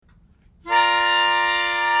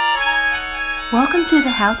Welcome to the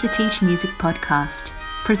How to Teach Music podcast,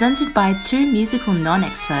 presented by two musical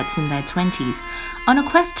non-experts in their 20s on a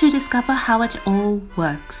quest to discover how it all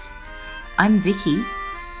works. I'm Vicky.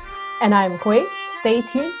 And I'm Hui. Stay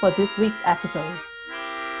tuned for this week's episode.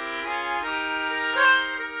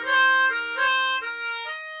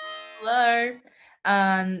 Hello.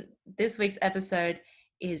 This week's episode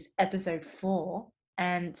is episode 4,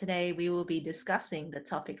 and today we will be discussing the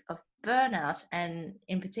topic of burnout and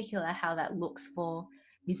in particular how that looks for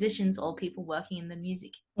musicians or people working in the music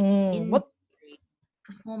industry,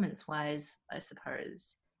 performance-wise, I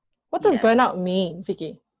suppose. What does burnout mean,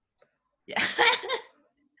 Vicky? Yeah.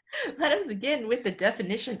 Let us begin with the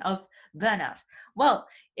definition of burnout. Well,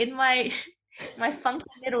 in my funky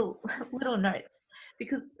little notes,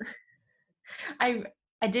 because I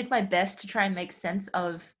did my best to try and make sense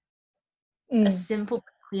of a simple,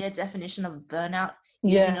 clear definition of burnout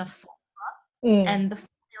using a formula. And the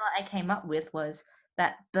formula I came up with was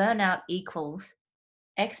that burnout equals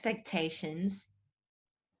expectations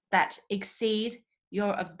that exceed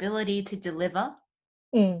your ability to deliver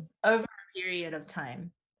over a period of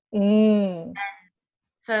time.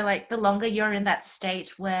 So like the longer you're in that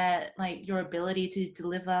state where like your ability to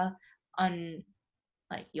deliver on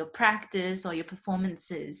like your practice or your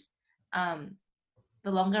performances, the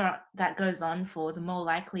longer that goes on for, the more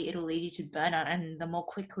likely it'll lead you to burnout, and the more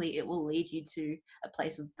quickly it will lead you to a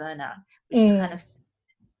place of burnout, which is kind of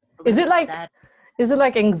sad. Is it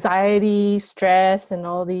like anxiety, stress, and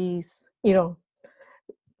all these,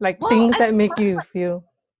 things that make you feel?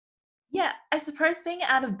 Yeah, I suppose being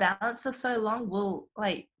out of balance for so long will,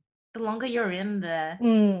 like, the longer you're in there, the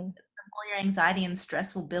more your anxiety and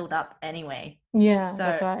stress will build up anyway. Yeah, so,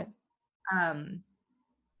 that's right.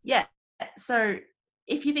 Yeah, so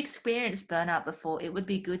if you've experienced burnout before, it would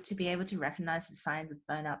be good to be able to recognize the signs of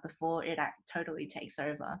burnout before it totally takes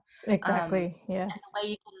over. Exactly, yes. And the way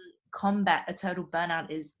you can combat a total burnout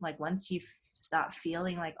is, like, once you start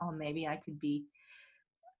feeling like, oh, maybe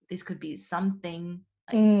this could be something,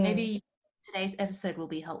 like, maybe today's episode will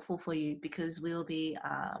be helpful for you, because we'll be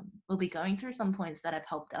going through some points that have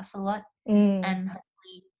helped us a lot, and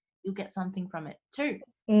hopefully you'll get something from it too.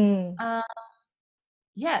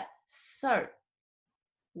 Yeah, so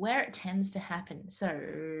where it tends to happen. So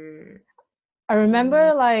I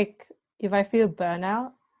remember, like, if I feel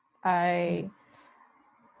burnout,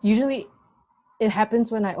 usually it happens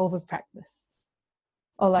when I over practice,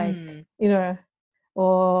 or like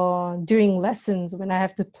or during lessons when I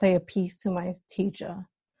have to play a piece to my teacher,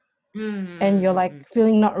 and you're like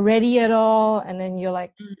feeling not ready at all, and then you're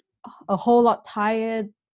like a whole lot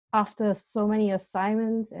tired after so many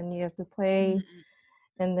assignments, and you have to play,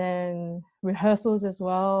 and then rehearsals as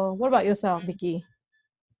well. What about yourself, Vicky?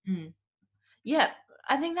 Yeah,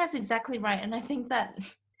 I think that's exactly right, and I think that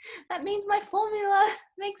means my formula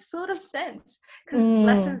makes sort of sense, because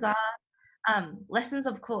lessons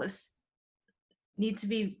of course need to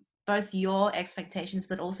be both your expectations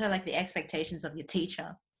but also like the expectations of your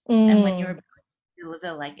teacher. And when you're able to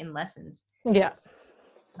deliver like in lessons,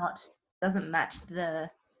 doesn't match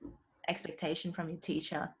the expectation from your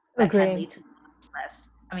teacher, that can lead to stress.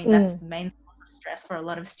 I mean, that's the main source of stress for a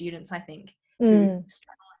lot of students, I think, who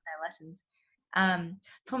struggle with their lessons.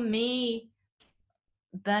 For me,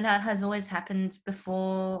 burnout has always happened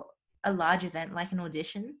before a large event like an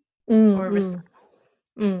audition or a recital.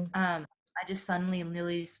 I just suddenly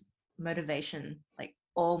lose motivation, like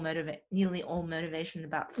nearly all motivation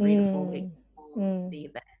about 3 to 4 weeks before the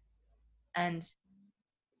event. And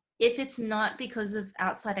if it's not because of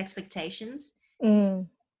outside expectations,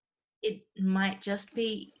 it might just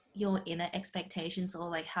be your inner expectations, or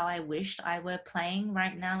like how I wished I were playing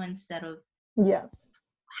right now instead of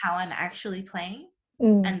how I'm actually playing.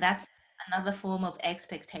 And that's another form of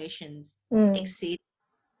expectations exceed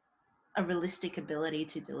a realistic ability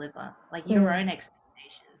to deliver, like your own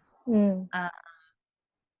expectations.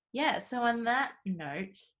 So on that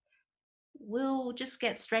note, we'll just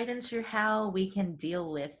get straight into how we can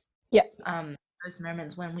deal with those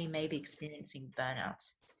moments when we may be experiencing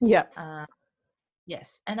burnout.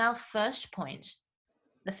 Yes, and our first point,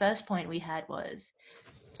 the first point we had was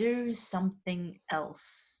do something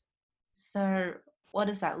else. So what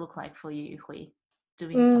does that look like for you, Hui?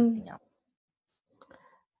 Doing something else?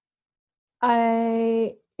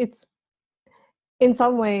 It's in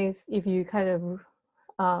some ways, if you kind of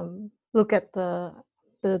look at the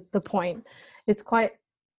point, it's quite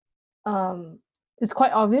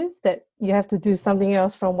obvious that you have to do something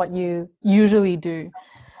else from what you usually do.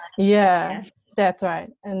 Yeah, that's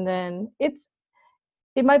right. And then it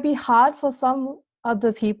might be hard for some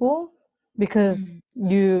other people because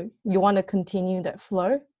you want to continue that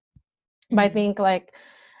flow, But I think like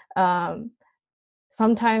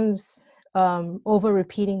sometimes over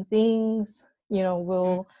repeating things,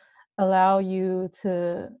 will allow you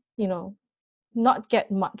to, not get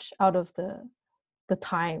much out of the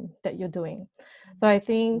time that you're doing. So I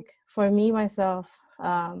think for me myself,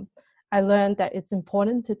 I learned that it's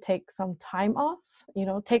important to take some time off,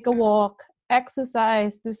 take a walk,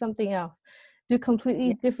 exercise, do something else, do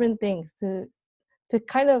completely different things to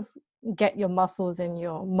kind of get your muscles and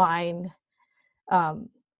your mind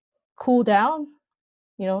cool down,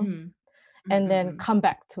 and then come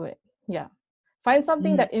back to it. Yeah. Find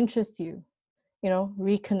something that interests you,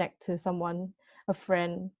 reconnect to someone, a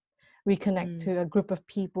friend, reconnect to a group of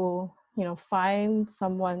people, find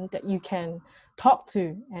someone that you can talk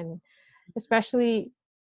to. And especially,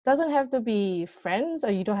 doesn't have to be friends,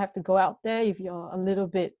 or you don't have to go out there if you're a little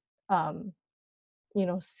bit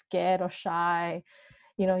scared or shy.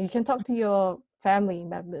 You can talk to your family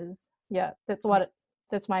members. Yeah, that's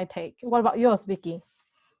my take. What about yours, Vicky?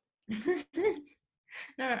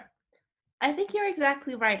 No, I think you're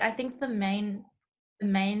exactly right. I think the main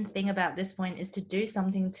thing about this point is to do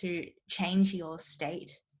something to change your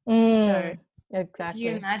state. So exactly.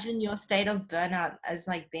 if you imagine your state of burnout as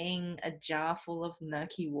like being a jar full of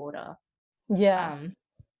murky water,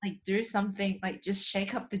 like do something, like just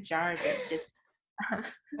shake up the jar a bit. Just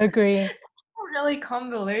agree. It's a really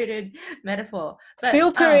convoluted metaphor, but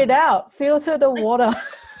filter it out. Filter the water.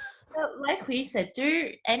 Like we said, do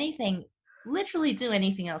anything. Literally do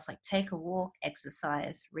anything else, like take a walk,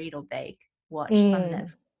 exercise, read or bake, watch some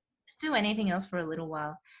Netflix. Just do anything else for a little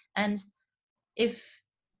while. And if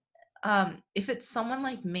it's someone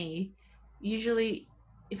like me, usually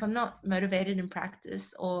if I'm not motivated in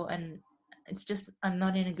practice, and it's just I'm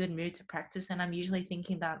not in a good mood to practice, and I'm usually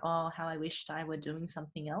thinking about how I wished I were doing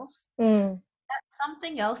something else. That's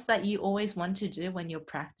something else that you always want to do when you're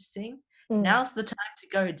practicing. Now's the time to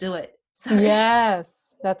go do it. So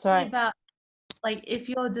yes, that's right. About, like, if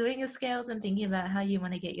you're doing your scales and thinking about how you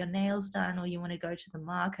want to get your nails done, or you want to go to the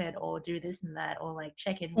market or do this and that, or like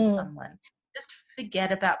check in with someone, just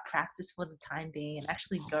forget about practice for the time being and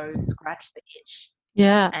actually go scratch the itch.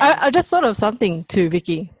 Yeah. I just thought of something too,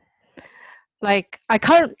 Vicky. Like I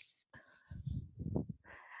can't.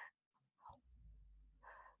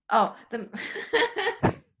 Oh,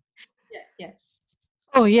 yeah.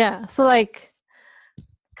 Oh yeah. So like,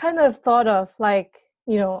 kind of thought of like,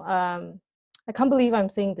 I can't believe I'm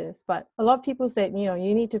saying this, but a lot of people said,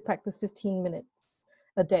 you need to practice 15 minutes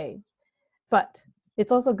a day, but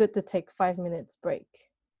it's also good to take 5 minutes break.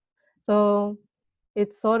 So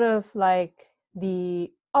it's sort of like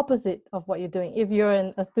the opposite of what you're doing if you're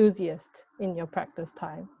an enthusiast in your practice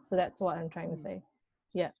time. So that's what I'm trying to say.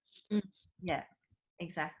 Yeah. Yeah,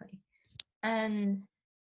 exactly. And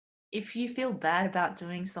if you feel bad about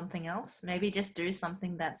doing something else, maybe just do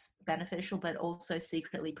something that's beneficial but also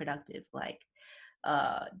secretly productive, like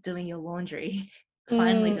doing your laundry.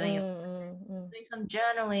 Finally doing some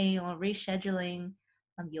journaling or rescheduling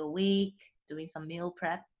your week, doing some meal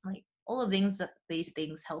prep. Like all of these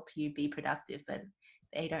things help you be productive, but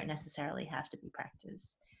they don't necessarily have to be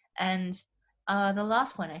practice. And the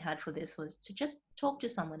last point I had for this was to just talk to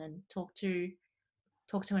someone, and talk to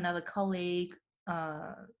another colleague,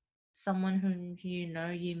 someone whom you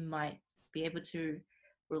might be able to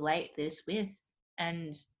relate this with,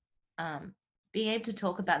 and being able to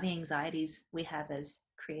talk about the anxieties we have as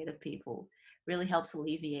creative people really helps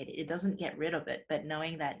alleviate it. It doesn't get rid of it, but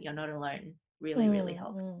knowing that you're not alone really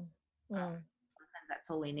helps. Sometimes that's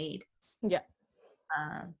all we need. Yeah.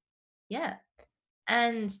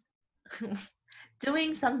 And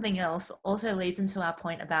doing something else also leads into our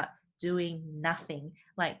point about doing nothing.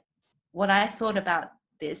 Like, what I thought about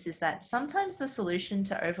this is that sometimes the solution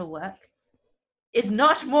to overwork is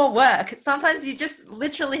not more work. Sometimes you just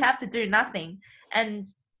literally have to do nothing and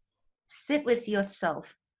sit with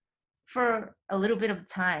yourself for a little bit of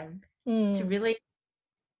time to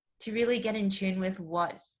really get in tune with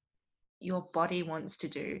what your body wants to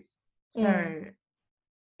do. So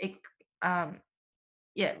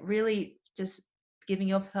it really just giving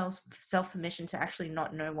yourself permission to actually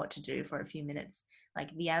not know what to do for a few minutes.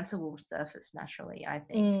 Like, the answer will surface naturally, I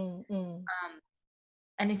think.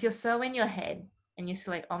 And if you're so in your head and you're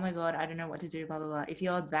still like, oh my God, I don't know what to do, blah, blah, blah. If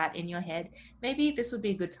you're that in your head, maybe this would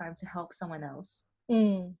be a good time to help someone else.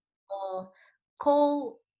 Or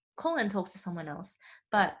call and talk to someone else.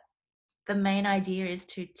 But the main idea is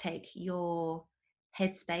to take your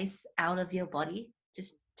headspace out of your body,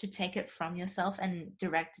 just to take it from yourself and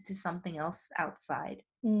direct it to something else outside.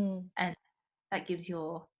 And that gives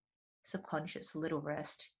your subconscious a little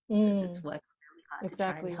rest, because it's working really hard to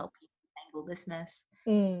try and help you tangle this mess.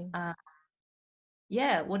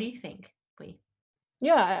 Yeah, what do you think, Pui?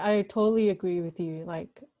 Yeah, I totally agree with you.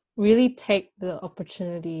 Like, really take the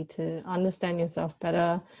opportunity to understand yourself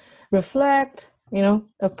better, reflect,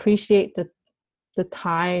 appreciate the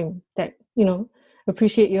time that,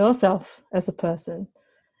 appreciate yourself as a person,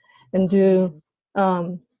 and do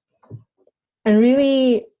and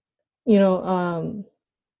really,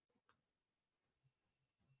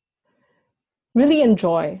 really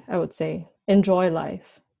enjoy, I would say, enjoy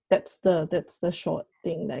life. That's the short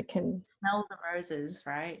thing that I can smell the roses,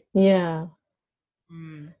 right? Yeah.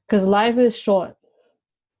 Because life is short,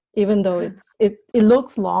 even though it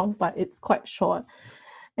looks long, but it's quite short.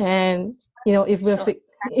 And if we're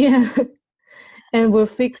yeah, and we're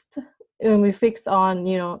fixed when we fix on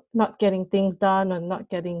not getting things done or not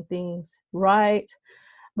getting things right,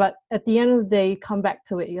 but at the end of the day you come back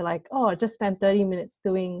to it, you're like, oh, I just spent 30 minutes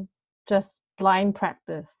doing just blind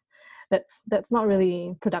practice. That's not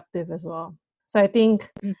really productive as well. So I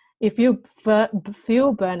think if you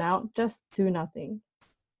feel burnout, just do nothing.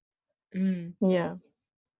 Yeah.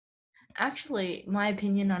 Actually, my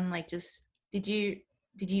opinion on like just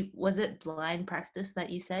was it blind practice that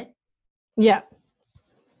you said? Yeah.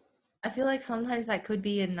 I feel like sometimes that could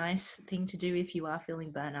be a nice thing to do if you are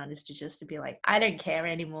feeling burnout, is to just to be like, I don't care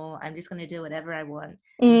anymore. I'm just gonna do whatever I want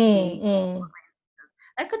and see.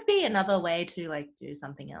 That could be another way to like do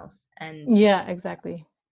something else. And yeah, exactly.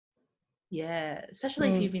 Yeah,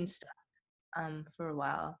 especially if you've been stuck for a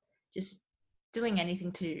while, just doing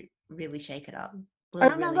anything to really shake it up. I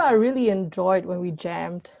remember I really enjoyed when we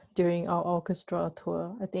jammed during our orchestra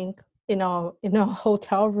tour. I think in our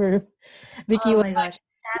hotel room, Vicky was like,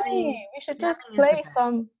 "Hey, we should just play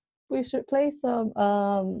some. We should play some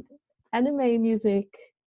anime music.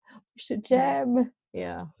 We should jam."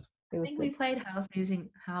 Yeah, I think we played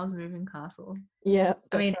Howl's Moving Castle. Yeah,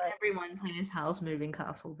 I mean, everyone plays Howl's Moving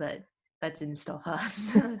Castle, but that didn't stop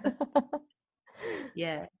us.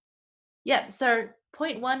 Yeah. So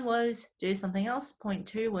point 1 was do something else. Point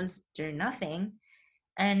 2 was do nothing.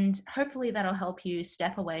 And hopefully that'll help you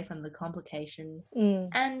step away from the complication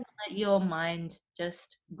and let your mind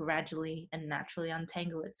just gradually and naturally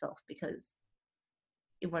untangle itself, because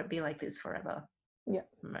it won't be like this forever. Yeah.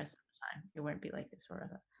 Most of the time, it won't be like this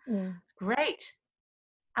forever. Great.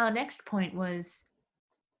 Our next point was,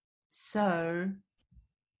 so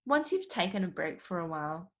once you've taken a break for a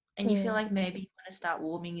while and you feel like maybe you want to start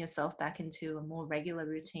warming yourself back into a more regular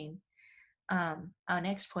routine, our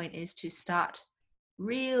next point is to start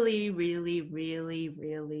really, really, really,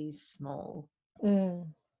 really small.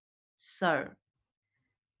 So,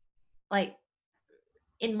 like,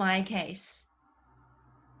 in my case,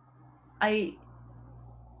 I've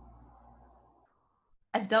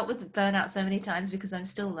dealt with burnout so many times because I'm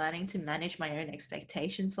still learning to manage my own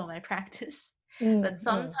expectations for my practice. But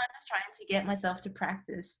sometimes trying to get myself to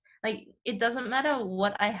practice, like, it doesn't matter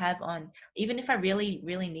what I have on. Even if I really,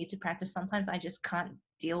 really need to practice, sometimes I just can't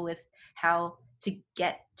deal with how to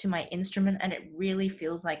get to my instrument, and it really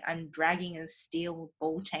feels like I'm dragging a steel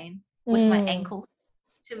ball chain with my ankle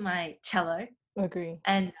to my cello. Agree.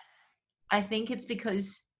 And I think it's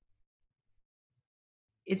because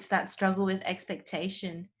it's that struggle with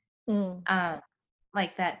expectation.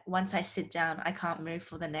 Like that once I sit down, I can't move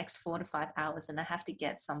for the next 4 to 5 hours, and I have to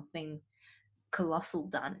get something colossal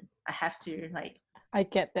done. I have to, like, I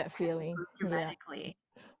get that feeling dramatically.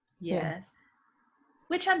 Yeah. Yes.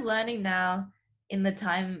 Which I'm learning now in the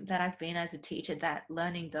time that I've been as a teacher, that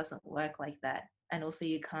learning doesn't work like that. And also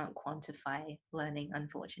you can't quantify learning,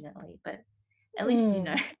 unfortunately, but at least you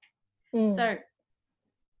know. So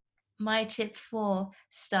my tip for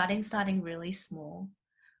starting really small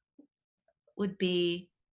would be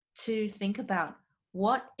to think about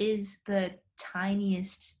what is the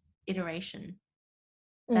tiniest iteration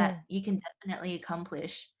that you can definitely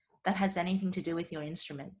accomplish that has anything to do with your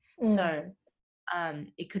instrument. So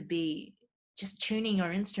it could be just tuning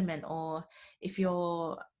your instrument, or if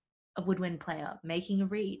you're a woodwind player, making a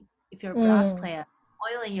reed. If you're a brass player,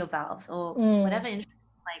 oiling your valves, or whatever instrument,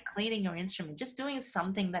 like cleaning your instrument, just doing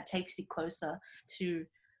something that takes you closer to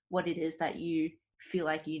what it is that you feel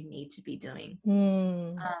like you need to be doing.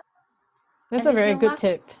 That's a very good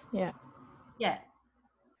tip. Yeah.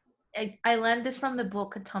 I learned this from the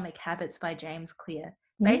book Atomic Habits by James Clear.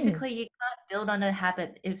 Basically, you can't build on a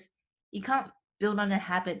habit if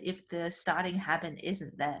the starting habit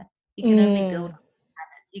isn't there. You can only build on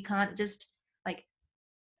habits. You can't just, like,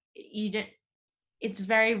 it's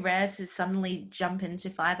very rare to suddenly jump into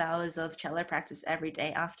 5 hours of cello practice every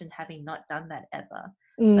day after having not done that ever.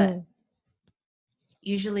 But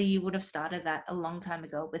usually you would have started that a long time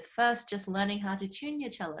ago with first just learning how to tune your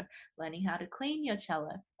cello, learning how to clean your cello,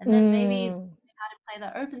 and then maybe how to play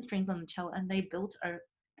the open strings on the cello, and they built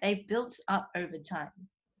up over time.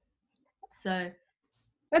 So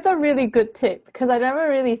that's a really good tip, because I never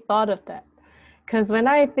really thought of that. Because when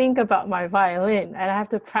I think about my violin and I have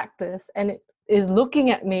to practice and it is looking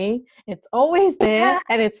at me, it's always there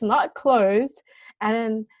and it's not closed, and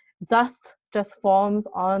then dust just forms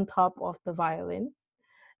on top of the violin.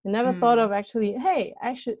 I never thought of actually, hey,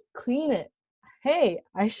 I should clean it. Hey,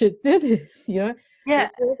 I should do this, you know? Yeah.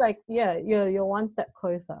 It feels like, yeah, you're one step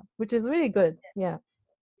closer, which is really good. Yeah.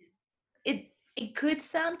 It could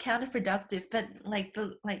sound counterproductive, but like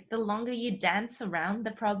the longer you dance around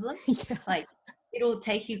the problem, yeah. like it'll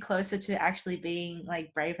take you closer to actually being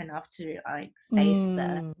like brave enough to like face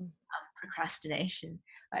the procrastination.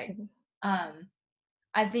 Like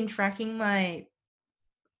I've been tracking my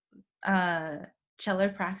cello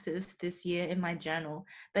practice this year in my journal,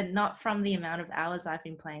 but not from the amount of hours I've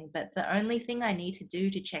been playing, but the only thing I need to do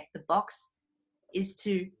to check the box is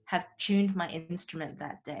to have tuned my instrument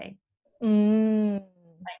that day. Like,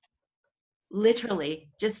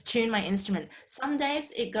 literally just tune my instrument. Some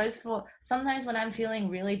days sometimes when I'm feeling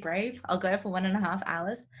really brave, I'll go for 1.5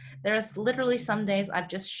 hours. There are literally some days I've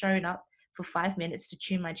just shown up for 5 minutes to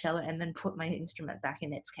tune my cello and then put my instrument back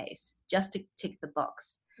in its case just to tick the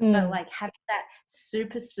box. But like having that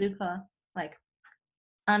super like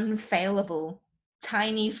unfailable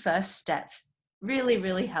tiny first step really,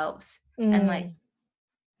 really helps. And like,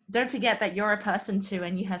 don't forget that you're a person too,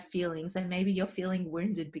 and you have feelings, and maybe you're feeling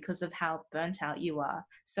wounded because of how burnt out you are.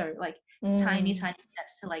 So like tiny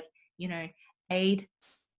steps to like, you know, aid,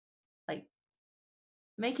 like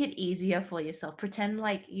make it easier for yourself. Pretend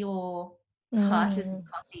like your heart is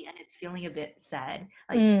coffee and it's feeling a bit sad.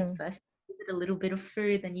 Like first give it a little bit of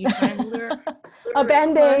food, then you try and lure a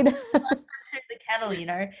Band-Aid closer to the kettle, you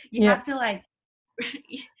know. You have to like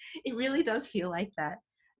it really does feel like that.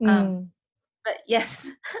 But yes,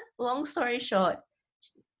 long story short,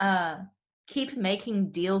 keep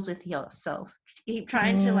making deals with yourself. Keep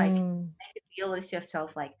trying to like make a deal with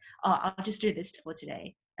yourself, like, oh, I'll just do this for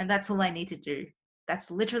today, and that's all I need to do.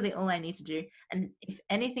 That's literally all I need to do. And if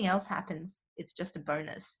anything else happens, it's just a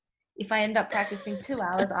bonus. If I end up practicing 2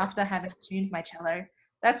 hours after having tuned my cello,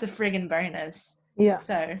 that's a friggin' bonus. Yeah.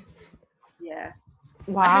 So, yeah.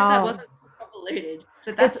 Wow. I hope that wasn't convoluted,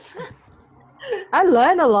 but that's. I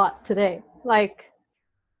learned a lot today. Like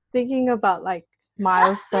thinking about like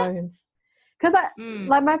milestones, because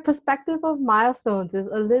like my perspective of milestones is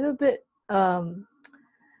a little bit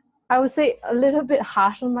I would say a little bit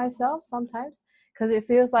harsh on myself sometimes, because it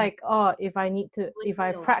feels like, oh, if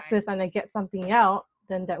I practice and I get something out,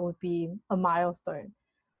 then that would be a milestone.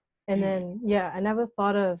 And then I never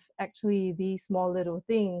thought of actually these small little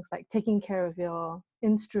things, like taking care of your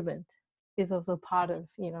instrument is also part of,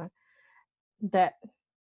 you know, that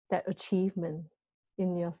achievement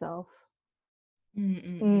in yourself.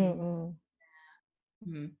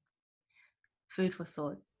 Food for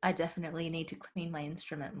thought. I definitely need to clean my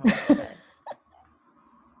instrument more. But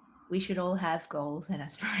we should all have goals and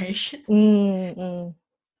aspirations.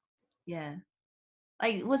 Yeah.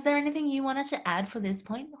 Like, was there anything you wanted to add for this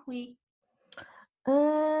point?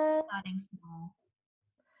 Starting small.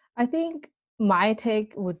 I think my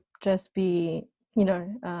take would just be, you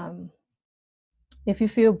know, if you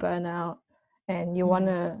feel burnout and you want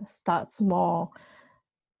to start small,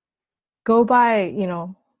 go by, you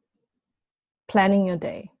know, planning your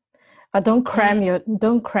day, but don't cram your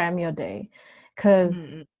day,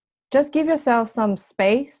 because just give yourself some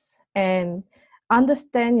space and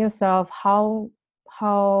understand yourself how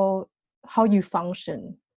you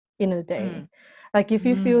function in a day. Like if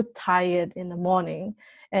you feel tired in the morning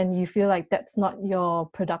and you feel like that's not your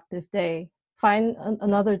productive day, find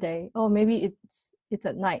another day. Or maybe it's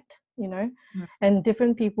at night, you know. And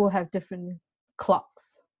different people have different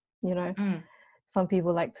clocks, you know. Some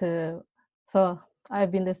people like to, so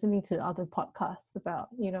I've been listening to other podcasts about,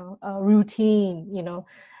 you know, routine, you know.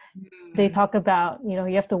 They talk about, you know,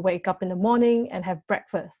 you have to wake up in the morning and have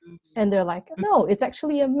breakfast. And they're like, no, it's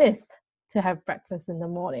actually a myth to have breakfast in the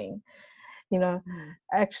morning. You know,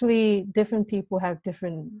 actually different people have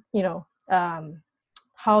different, you know,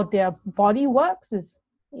 how their body works is,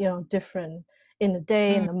 you know, different in the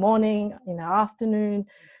day, in the morning, in the afternoon.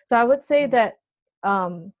 So I would say that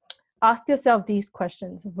ask yourself these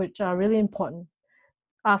questions, which are really important.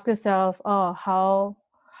 Ask yourself, oh, how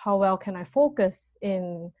well can I focus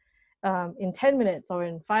in 10 minutes or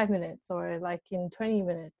in 5 minutes or like in 20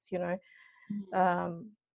 minutes, you know.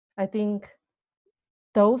 I think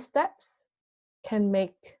those steps can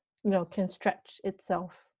make, you know, can stretch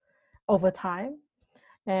itself over time.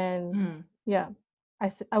 And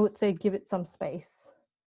I would say give it some space.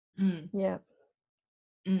 Yeah.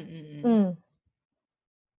 Mm.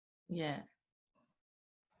 Yeah.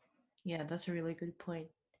 Yeah, that's a really good point.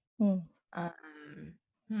 Um,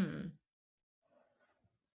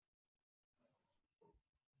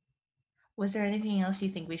 Was there anything else you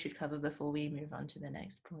think we should cover before we move on to the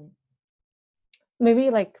next point? Maybe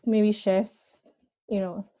share,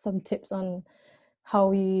 some tips on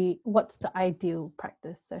what's the ideal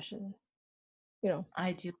practice session,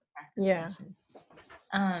 Ideal practice yeah. session.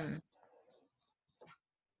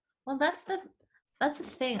 Well, that's the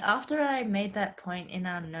thing. After I made that point in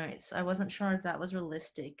our notes, I wasn't sure if that was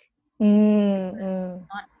realistic. Not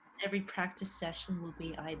every practice session will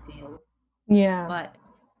be ideal. Yeah. But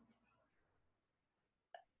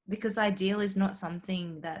because ideal is not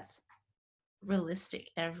something that's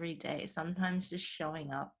realistic every day. Sometimes just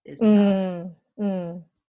showing up is enough.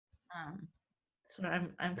 So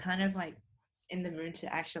I'm kind of like in the mood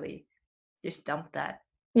to actually just dump that.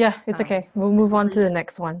 Yeah, it's okay. We'll move on to the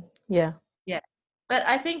next one. Yeah. Yeah. But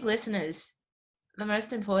I think listeners, the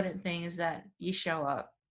most important thing is that you show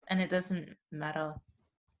up, and it doesn't matter.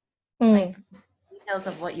 Like details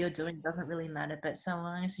of what you're doing doesn't really matter, but so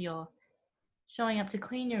long as you're showing up to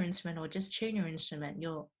clean your instrument or just tune your instrument,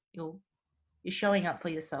 you're showing up for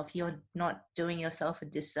yourself. You're not doing yourself a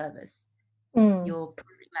disservice. You're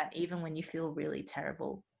proving that even when you feel really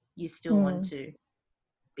terrible, you still want to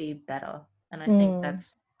be better. And I think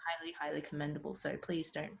that's highly, highly commendable. So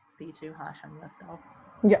please don't be too harsh on yourself.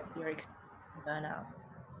 Yeah. You're experiencing burnout.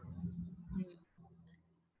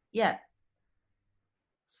 Yeah.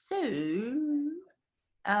 So,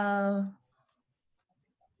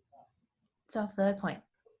 it's our third point.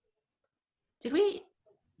 Did we?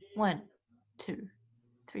 1, 2,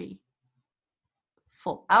 3,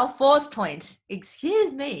 4. Our fourth point.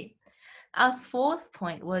 Excuse me. Our fourth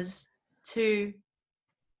point was to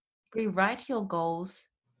rewrite your goals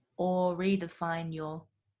or redefine your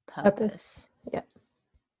purpose. Yeah.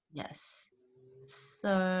 Yes.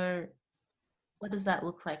 So, what does that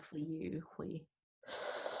look like for you, Hui?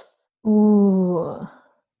 Ooh,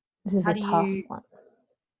 this is How a do tough you? one.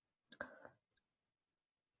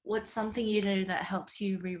 What's something you do that helps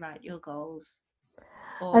you rewrite your goals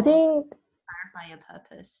or I think clarify your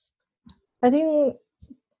purpose? I think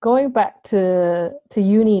going back to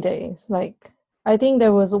uni days, like I think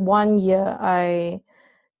there was 1 year I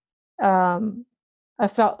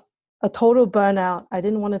felt a total burnout. I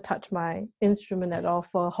didn't want to touch my instrument at all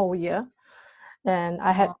for a whole year, and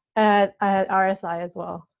I had RSI as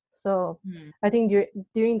well. So I think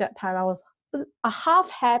during that time I was a half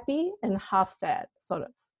happy and half sad, sort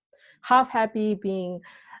of. Half happy being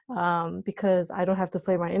because I don't have to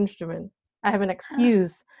play my instrument. I have an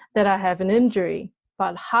excuse that I have an injury.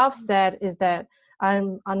 But half sad is that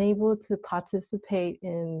I'm unable to participate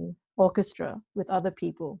in orchestra with other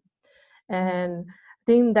people. And I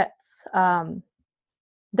think that's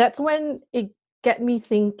when it got me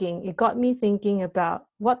thinking about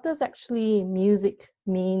what does actually music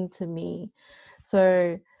mean to me.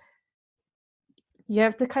 So you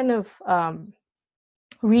have to kind of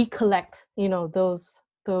recollect,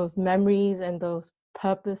 those memories and those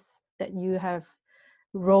purpose that you have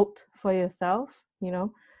wrote for yourself,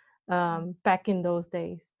 back in those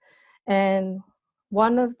days. And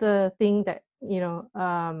one of the things that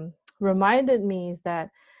reminded me is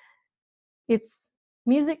that it's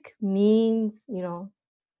music means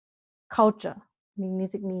culture. I mean,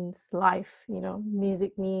 music means life.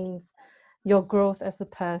 Music means your growth as a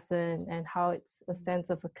person and how it's a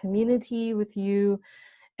sense of a community with you.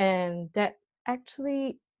 And that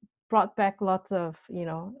actually brought back lots of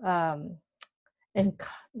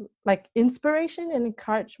like inspiration and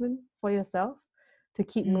encouragement for yourself to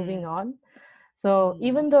keep moving on. So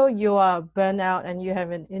even though you are burnt out and you have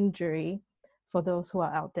an injury, for those who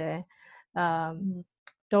are out there,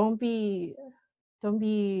 don't be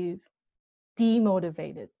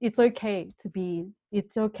demotivated. It's okay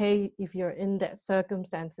if you're in that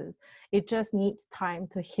circumstances. It just needs time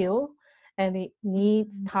to heal, and it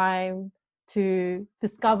needs time to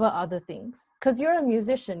discover other things, because you're a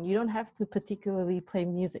musician. You don't have to particularly play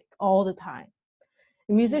music all the time.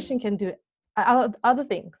 A musician can do other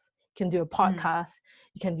things. You can do a podcast,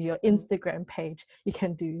 you can do your Instagram page, you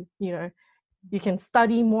can do you can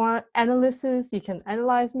study more analysis, you can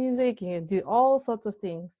analyze music, you can do all sorts of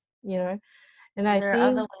things. And I there think are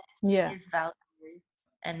other ways to give value,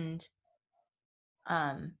 and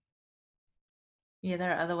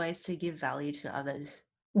there are other ways to give value to others.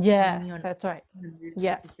 Yes, that's right.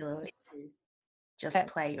 Particularly to just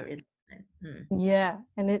play your instrument. Yeah,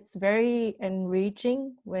 and it's very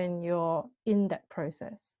enriching when you're in that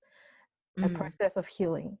process, a process of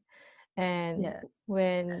healing. And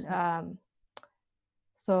when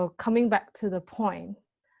So coming back to the point,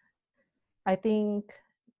 I think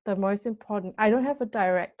the most important, I don't have a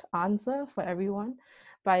direct answer for everyone,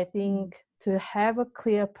 but I think to have a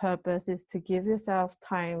clear purpose is to give yourself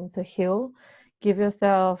time to heal, give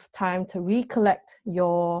yourself time to recollect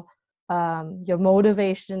your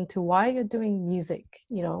motivation to why you're doing music.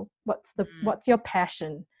 You know, what's your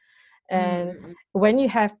passion? And when you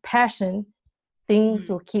have passion, things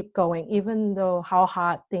will keep going, even though how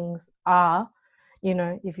hard things are. You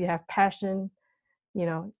know, if you have passion, you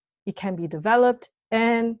know, it can be developed,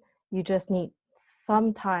 and you just need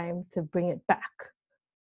some time to bring it back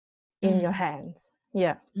in your hands.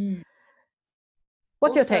 Yeah.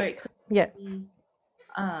 What's also, your take? Yeah.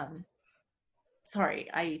 Sorry,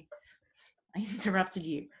 I interrupted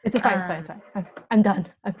you. It's fine. It's fine. I'm done.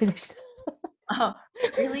 I'm finished. Oh,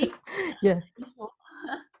 really? Yeah.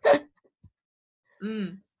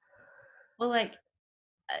 Well, like,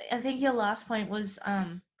 I think your last point was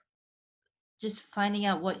just finding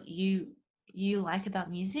out what you like about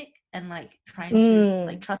music, and like trying to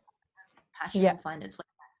like trust passion will find its way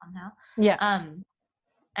back somehow. Yeah.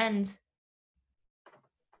 And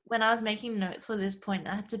when I was making notes for this point,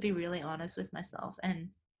 I had to be really honest with myself, and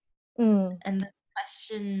the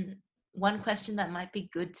one question that might be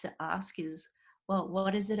good to ask is, well,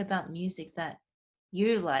 what is it about music that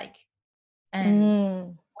you like,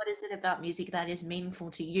 and what is it about music that is meaningful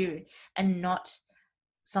to you, and not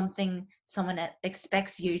something someone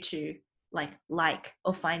expects you to like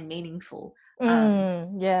or find meaningful.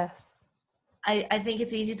 Yes. I think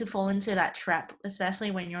it's easy to fall into that trap,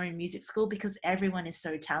 especially when you're in music school, because everyone is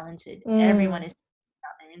so talented. Everyone is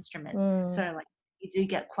about their instrument. So like you do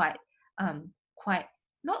get quite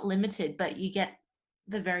not limited, but you get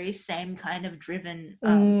the very same kind of driven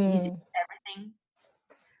music everything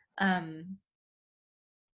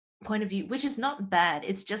point of view, which is not bad.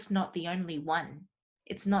 It's just not the only one.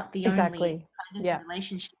 It's not the only kind of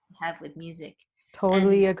relationship you have with music.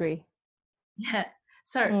 Totally agree. Yeah.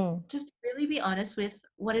 So just really be honest with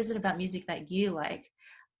what is it about music that you like.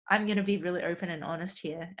 I'm going to be really open and honest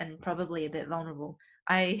here, and probably a bit vulnerable.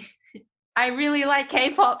 I really like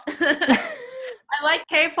K-pop. I like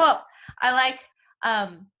K-pop. I like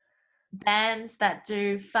bands that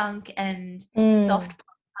do funk and soft pop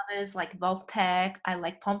covers like Wolfpack. I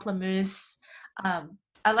like Pomplamoose.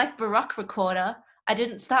 I like Baroque Recorder. I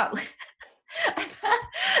didn't start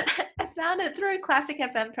I found it through a Classic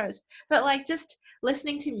FM post, but like just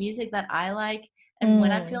listening to music that I like, and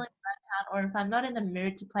when I'm feeling burnt out, or if I'm not in the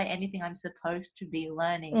mood to play anything I'm supposed to be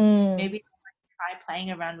learning, maybe I'll try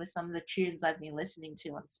playing around with some of the tunes I've been listening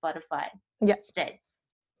to on Spotify instead,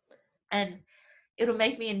 and it'll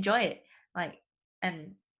make me enjoy it. Like,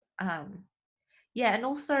 and yeah, and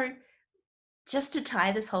also just to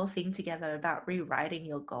tie this whole thing together about rewriting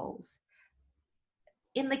your goals.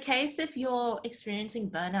 In the case if you're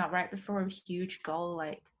experiencing burnout right before a huge goal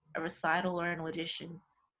like a recital or an audition,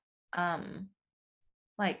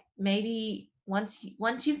 like maybe once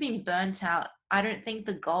you've been burnt out, I don't think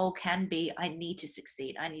the goal can be I need to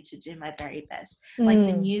succeed, I need to do my very best. Like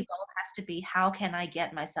the new goal has to be, how can I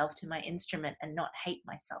get myself to my instrument and not hate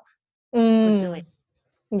myself for doing it?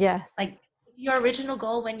 Yes. Like your original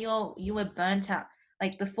goal when you were burnt out,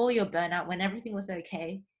 like before your burnout, when everything was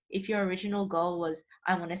okay, if your original goal was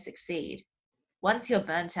I want to succeed, once you're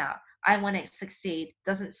burnt out, I want to succeed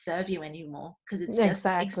doesn't serve you anymore, because it's just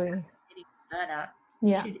exacerbating burnout.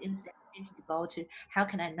 You should instead change the goal to, how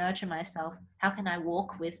can I nurture myself? How can I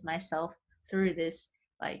walk with myself through this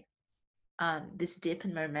this dip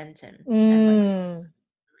in momentum?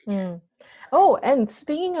 And oh, and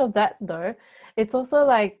speaking of that though, it's also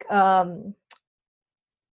like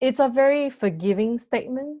it's a very forgiving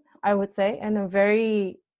statement, I would say, and a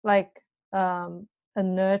very like a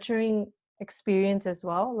nurturing experience as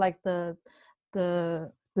well, like the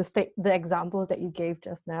examples that you gave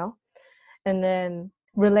just now. And then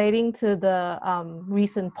relating to the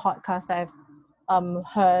recent podcast that I've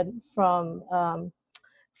heard from a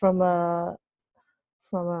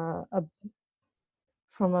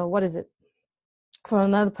what is it, from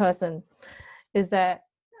another person, is that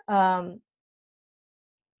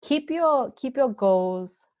keep your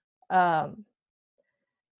goals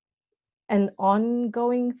an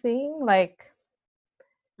ongoing thing, like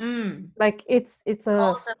it's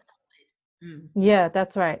a yeah,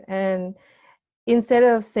 that's right. And instead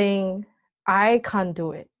of saying I can't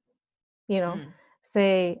do it, you know,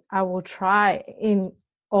 say I will try,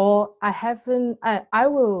 or I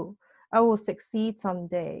will succeed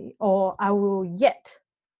someday, or I will yet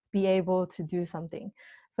be able to do something.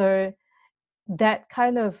 So that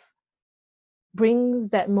kind of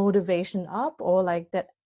brings that motivation up, or like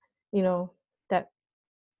that, you know, that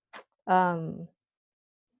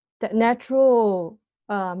that natural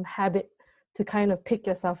habit to kind of pick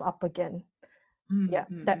yourself up again.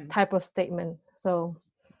 That type of statement. So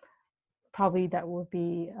probably that would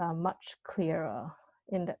be much clearer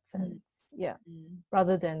in that sense.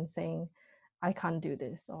 Rather than saying I can't do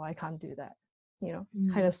this or I can't do that,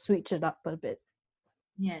 kind of switch it up a bit.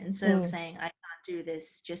 Instead of saying I can't do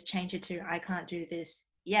this, just change it to I can't do this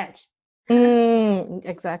yet.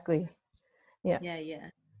 Exactly. Yeah,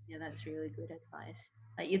 that's really good advice.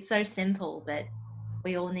 Like, it's so simple, but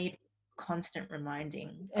we all need constant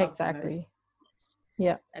reminding. Exactly.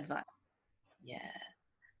 Advice.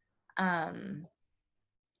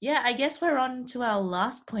 I guess we're on to our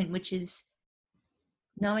last point, which is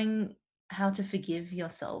knowing how to forgive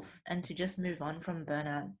yourself and to just move on from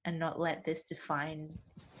burnout and not let this define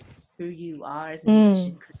who you are as a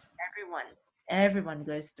musician, because everyone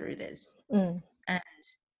goes through this. And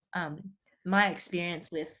my experience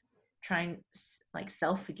with trying like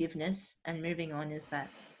self-forgiveness and moving on is that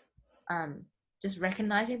just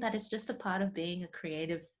recognizing that it's just a part of being a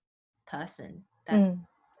creative person, that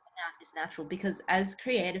is natural, because as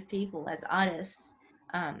creative people, as artists,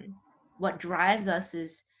 what drives us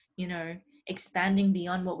is, expanding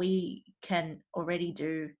beyond what we can already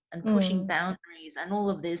do and pushing boundaries and all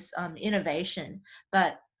of this innovation.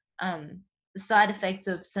 But the side effect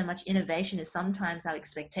of so much innovation is sometimes our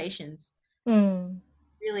expectations.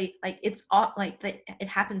 Really, like, it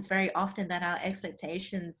happens very often that our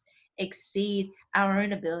expectations exceed our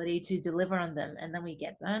own ability to deliver on them, and then we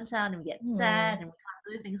get burnt out and we get sad and we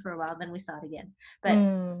can't do things for a while, then we start again. But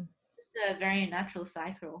it's a very natural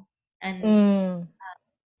cycle. And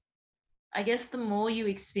I guess the more you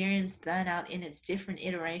experience burnout in its different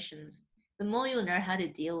iterations, the more you'll know how to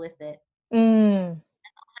deal with it. And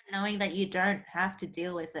also knowing that you don't have to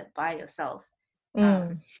deal with it by yourself.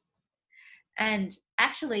 And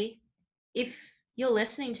actually, if you're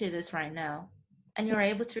listening to this right now and you're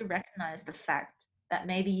able to recognize the fact that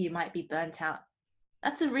maybe you might be burnt out,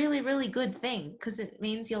 that's a really, really good thing, because it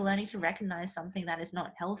means you're learning to recognize something that is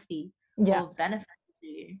not healthy or beneficial to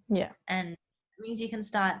you. And it means you can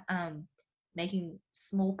start making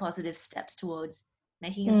small positive steps towards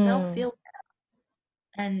making yourself feel better.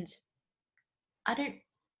 And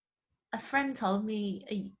a friend told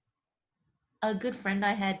me, a good friend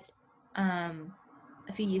I had a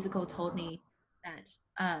few years ago told me that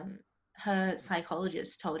her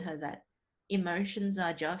psychologist told her that emotions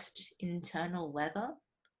are just internal weather.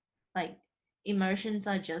 Like, emotions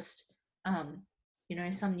are just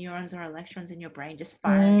some neurons or electrons in your brain just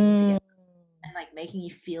firing together and like making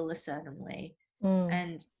you feel a certain way.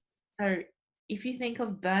 And so if you think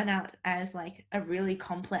of burnout as like a really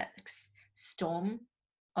complex storm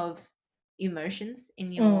of emotions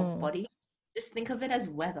in your body, just think of it as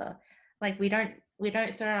weather. Like, we don't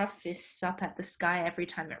throw our fists up at the sky every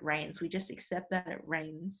time it rains. We just accept that it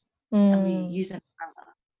rains and we use an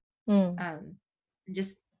umbrella.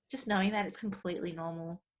 Just knowing that it's completely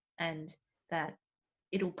normal and that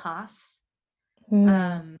it'll pass.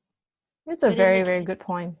 It's a very, very good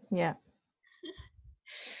point. Yeah.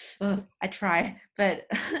 I try, but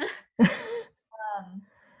but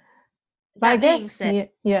I guess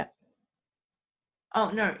said, Oh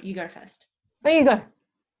no, you go first. There you go.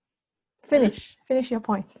 Finish your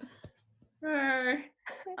point.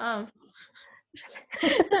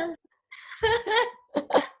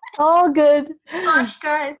 All good. Gosh,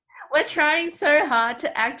 guys, we're trying so hard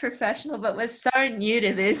to act professional, but we're so new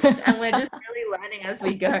to this, and we're just really learning as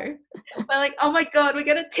we go. We're like, oh my god, we're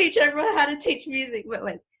gonna teach everyone how to teach music, but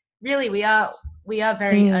like, really, we are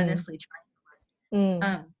very earnestly trying to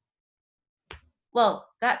learn. Well,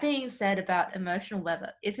 that being said about emotional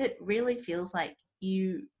weather, if it really feels like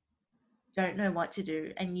you don't know what to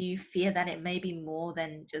do and you fear that it may be more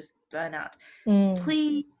than just burnout,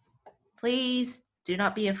 please do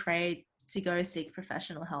not be afraid to go seek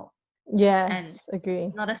professional help. Yes, and agree.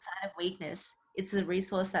 It's not a sign of weakness. It's a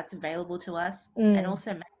resource that's available to us. And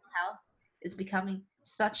also, mental health is becoming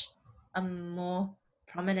such a more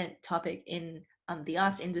prominent topic in the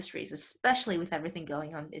arts industries, especially with everything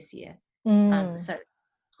going on this year. So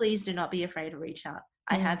please do not be afraid to reach out.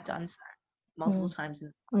 I have done so multiple times in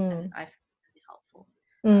the past, and I found it really helpful.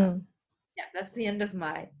 That's the end of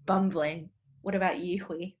my bumbling. What about you,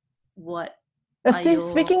 Hui? What?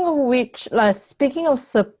 Speaking of which, speaking of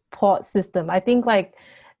support system, I think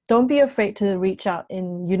don't be afraid to reach out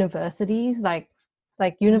in universities. Like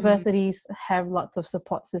universities have lots of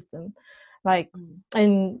support system.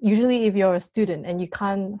 And usually if you're a student and you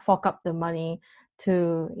can't fork up the money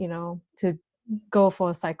to go for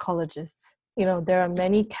a psychologist, there are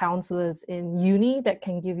many counselors in uni that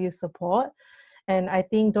can give you support. And I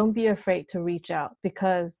think don't be afraid to reach out,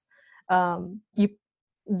 because you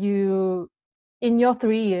in your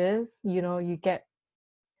 3 years, you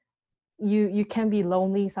can be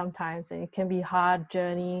lonely sometimes, and it can be a hard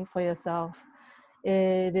journey for yourself.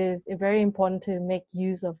 It is very important to make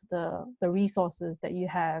use of the resources that you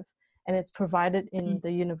have, and it's provided in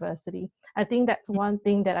the university. I think that's one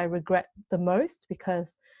thing that I regret the most,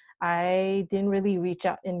 because I didn't really reach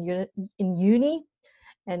out in uni.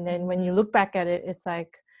 And then when you look back at it, it's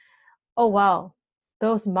like, oh wow,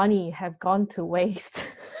 those money have gone to waste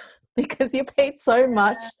because you paid so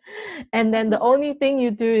much, and then the only thing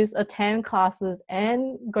you do is attend classes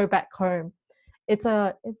and go back home. It's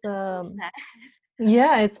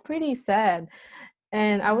yeah, it's pretty sad.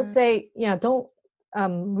 And I would say, don't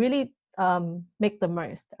really make the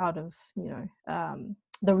most out of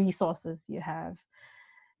the resources you have.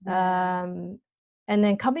 And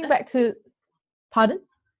then coming back to, pardon?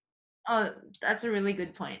 Oh, that's a really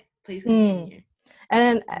good point. Please continue. And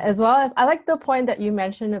then, as well as, I like the point that you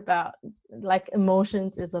mentioned about like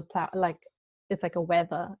emotions is it's like a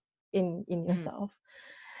weather in yourself.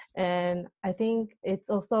 And I think it's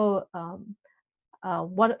also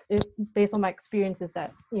based on my experience, is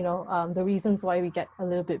that the reasons why we get a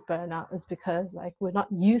little bit burnout is because like we're not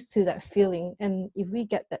used to that feeling. And if we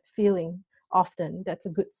get that feeling often, that's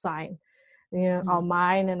a good sign. Our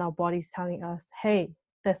mind and our body's telling us, hey,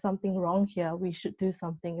 there's something wrong here, we should do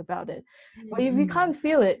something about it. But if you can't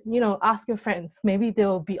feel it, ask your friends. Maybe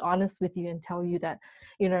they'll be honest with you and tell you that,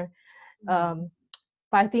 but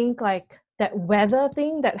I think like that weather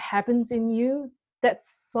thing that happens in you,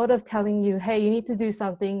 that's sort of telling you, hey, you need to do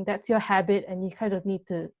something. That's your habit, and you kind of need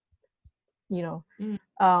to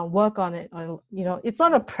work on it. Or it's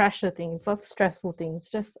not a pressure thing, it's not a stressful thing.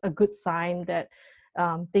 It's just a good sign that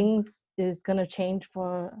things is going to change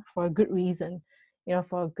for a good reason,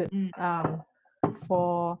 for a good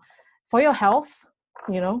for your health,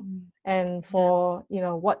 and for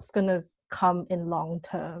what's going to come in long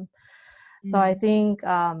term. So I think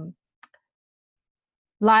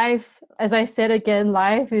life, as I said again,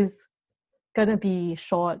 life is gonna be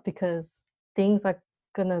short, because things are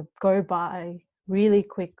gonna go by really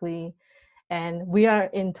quickly, and we are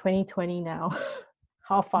in 2020 now.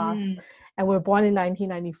 How fast. And we're born in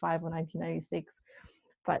 1995 or 1996,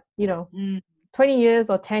 but 20 years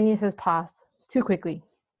or 10 years has passed too quickly.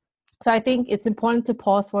 So I think it's important to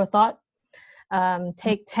pause for a thought,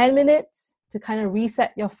 take 10 minutes to kind of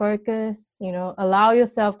reset your focus, allow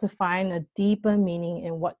yourself to find a deeper meaning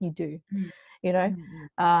in what you do.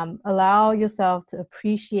 Allow yourself to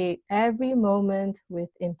appreciate every moment with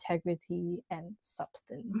integrity and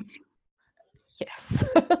substance. Yes.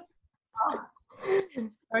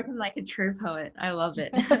 Spoken like a true poet. I love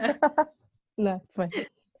it. No, it's fine.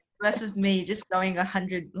 Versus me just going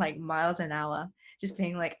 100 like miles an hour, just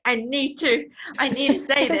being like, I need to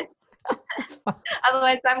say this.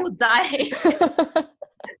 Otherwise I will die.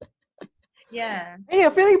 Yeah. Hey, you're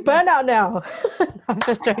feeling burnout now. I'm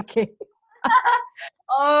just joking.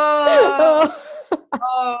 Oh,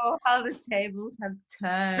 how the tables have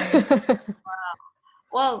turned.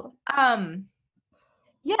 Wow. Well,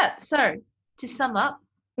 yeah, so to sum up,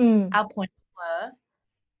 our points were: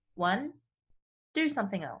 1, do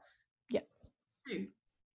something else. Yeah. 2,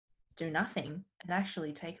 do nothing and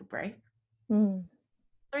actually take a break.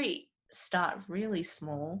 3, start really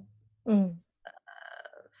small.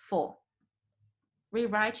 4,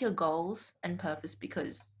 rewrite your goals and purpose,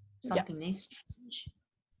 because something needs to change.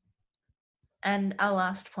 And our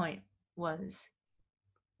last point was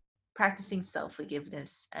practicing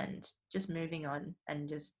self-forgiveness and just moving on and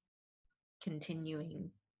just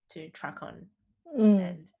continuing to truck on.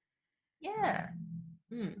 And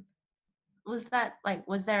was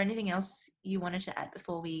there anything else you wanted to add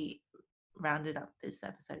before we rounded up this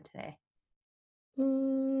episode today?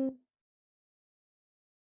 Not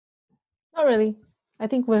really. I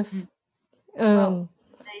think we've well,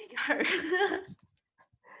 there you go.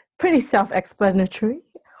 Pretty self-explanatory.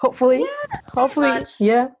 Hopefully,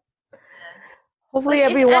 Hopefully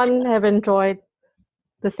everyone have enjoyed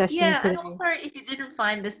the session today. And also, if you didn't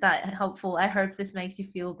find this that helpful, I hope this makes you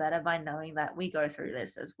feel better by knowing that we go through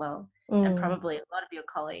this as well. And probably a lot of your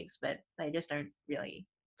colleagues, but they just don't really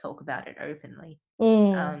talk about it openly.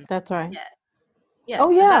 That's right. Yeah.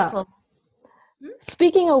 Oh yeah.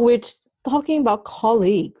 Speaking of which, talking about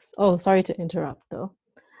colleagues. Oh, sorry to interrupt though.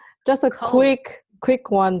 Just a quick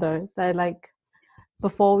one though, that like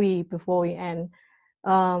before we end.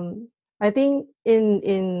 I think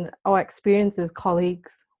in our experiences,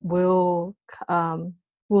 colleagues will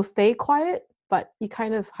stay quiet, but you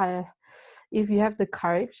kind of if you have the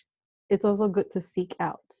courage, it's also good to seek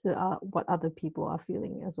out what other people are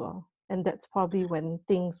feeling as well. And that's probably when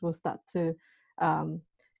things will start to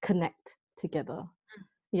connect together.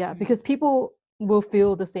 Yeah, because people will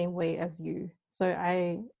feel the same way as you. So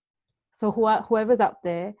whoever's out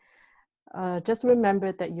there, just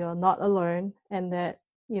remember that you're not alone, and that,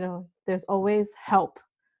 you know, there's always help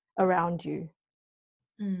around you.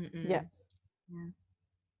 Yeah.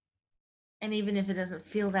 And even if it doesn't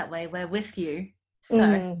feel that way, we're with you.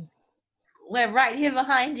 So we're right here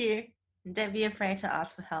behind you. Don't be afraid to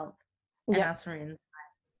ask for help and ask for insight.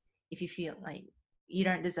 If you feel like you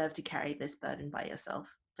don't deserve to carry this burden by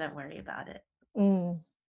yourself, don't worry about it.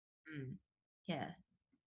 Yeah.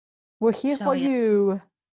 We're here for you.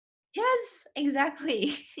 Yes,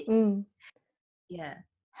 exactly. Yeah.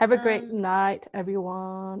 Have a great night,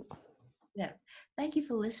 everyone. Yeah. Thank you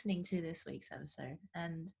for listening to this week's episode,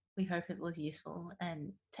 and we hope it was useful.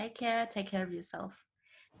 And take care of yourself.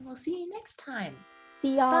 And we'll see you next time.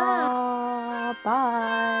 See ya.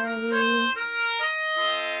 Bye.